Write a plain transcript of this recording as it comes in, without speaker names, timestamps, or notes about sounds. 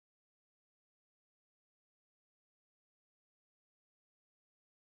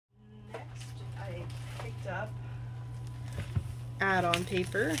add-on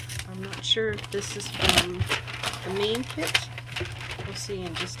paper. I'm not sure if this is from the main kit. We'll see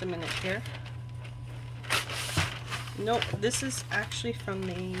in just a minute here. Nope, this is actually from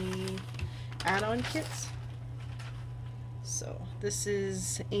the add-on kits. So this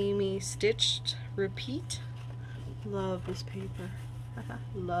is Amy Stitched Repeat. Love this paper.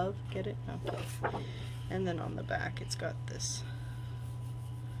 Love, get it? Okay. And then on the back it's got this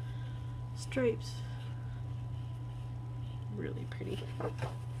stripes. Really pretty.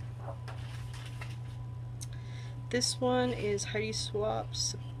 This one is Heidi Swap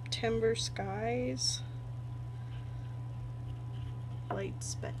September Skies. Light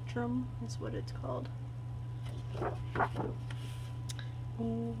Spectrum is what it's called.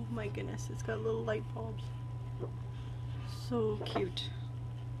 Oh my goodness, it's got little light bulbs. So cute.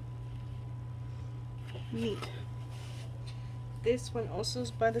 Neat. This one also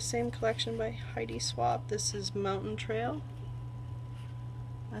is by the same collection by Heidi Swap. This is Mountain Trail.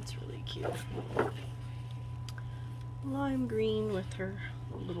 That's really cute. Lime green with her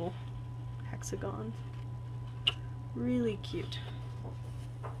little hexagons. Really cute.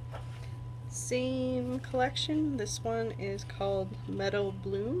 Same collection. This one is called Meadow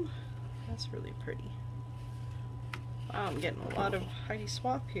Bloom. That's really pretty. Wow, I'm getting a lot of Heidi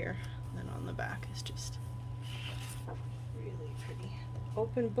Swap here. And then on the back is just really pretty.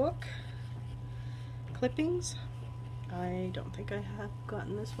 Open book clippings. I don't think I have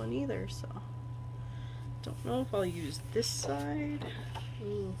gotten this one either, so don't know if I'll use this side.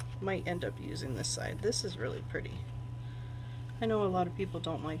 Ooh, might end up using this side. This is really pretty. I know a lot of people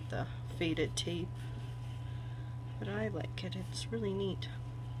don't like the faded tape, but I like it. It's really neat.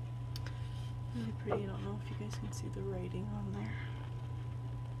 Really pretty. I don't know if you guys can see the writing on there.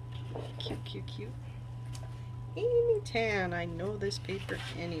 Cute, cute, cute. Amy Tan. I know this paper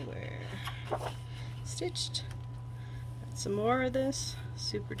anywhere. Stitched. Got some more of this.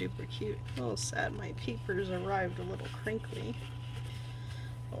 Super duper cute. A little sad my papers arrived a little crinkly.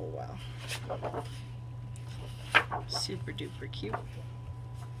 Oh wow. Super duper cute.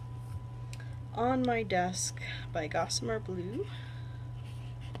 On My Desk by Gossamer Blue.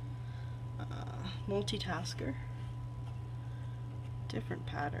 Multitasker. Different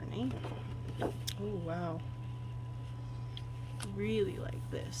patterning. Oh wow. Really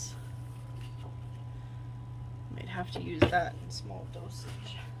like this. Might have to use that in small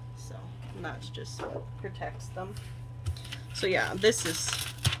dosage. So that just protects them. So yeah, this is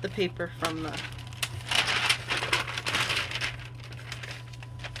the paper from the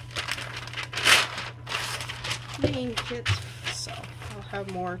main kit. So I'll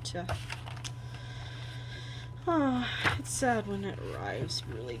have more to. Oh, it's sad when it arrives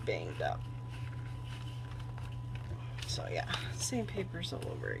really banged up. So yeah, same papers all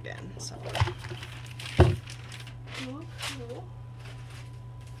over again. So cool.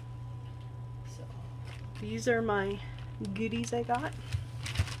 So these are my goodies I got.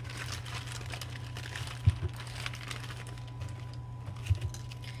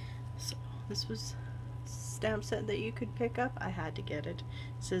 So this was a stamp set that you could pick up. I had to get it.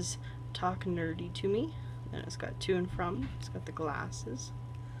 It says "Talk Nerdy to Me." And it's got to and from. It's got the glasses,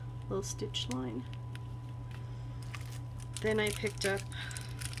 little stitch line. Then I picked up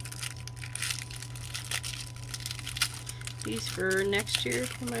these for next year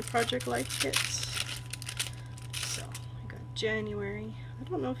for my Project Life kits. So I got January. I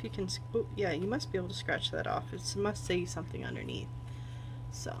don't know if you can. Oh, yeah, you must be able to scratch that off. It must say something underneath.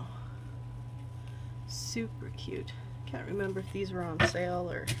 So super cute. Can't remember if these were on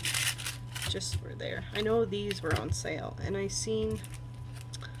sale or just were there. I know these were on sale, and I seen.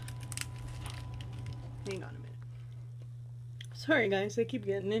 Hang on a minute. Sorry guys, I keep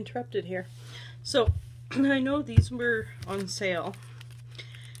getting interrupted here. So I know these were on sale,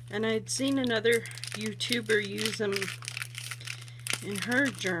 and I'd seen another YouTuber use them in her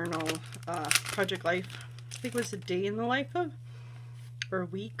journal, Project Life. I think it was a day in the life of, or a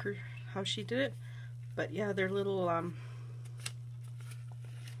week, or how she did it. But yeah, they're little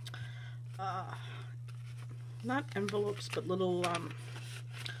not envelopes, but little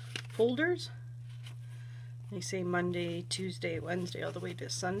folders. They say Monday, Tuesday, Wednesday, all the way to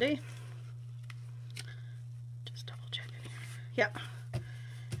Sunday. Just double checking here. Yeah.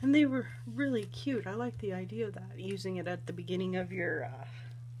 And they were really cute. I like the idea of that, using it at the beginning of your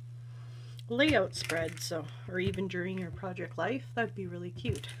layout spread, so, or even during your Project Life. That'd be really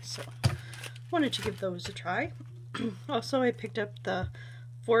cute. So wanted to give those a try. Also, I picked up the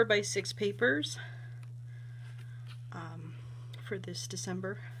 4x6 papers for this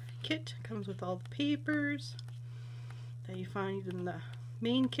December kit. It comes with all the papers that you find in the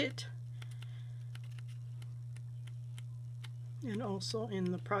main kit. and also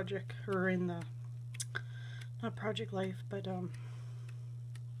in the project, or in the, not Project Life, but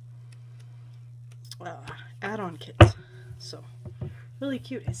add-on kits. So really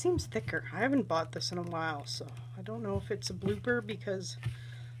cute. It seems thicker. I haven't bought this in a while, so I don't know if it's a blooper because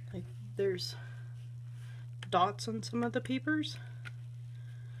like there's dots on some of the papers,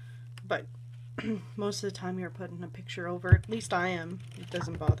 but most of the time you're putting a picture over. At least I am. It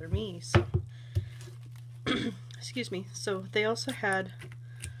doesn't bother me. So excuse me. So they also had,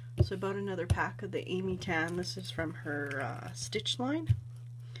 so I bought another pack of the Amy Tan. This is from her Stitch line.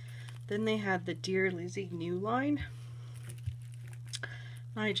 Then they had the Dear Lizzie new line.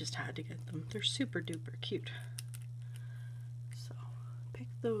 I just had to get them. They're super duper cute. So pick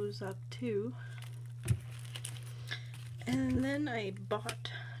those up too. And then I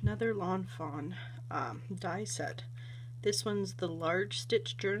bought another Lawn Fawn die set. This one's the large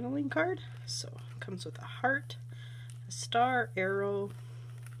stitch journaling card. So it comes with a heart, a star, arrow,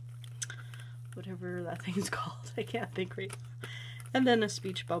 whatever that thing's called. I can't think right now. And then a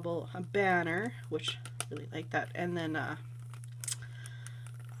speech bubble, a banner, which I really like that, and then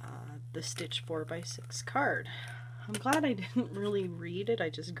the Stitch 4x6 card. I'm glad I didn't really read it. I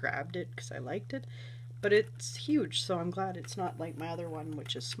just grabbed it because I liked it. But it's huge, so I'm glad it's not like my other one,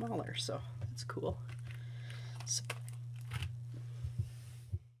 which is smaller. So that's cool. So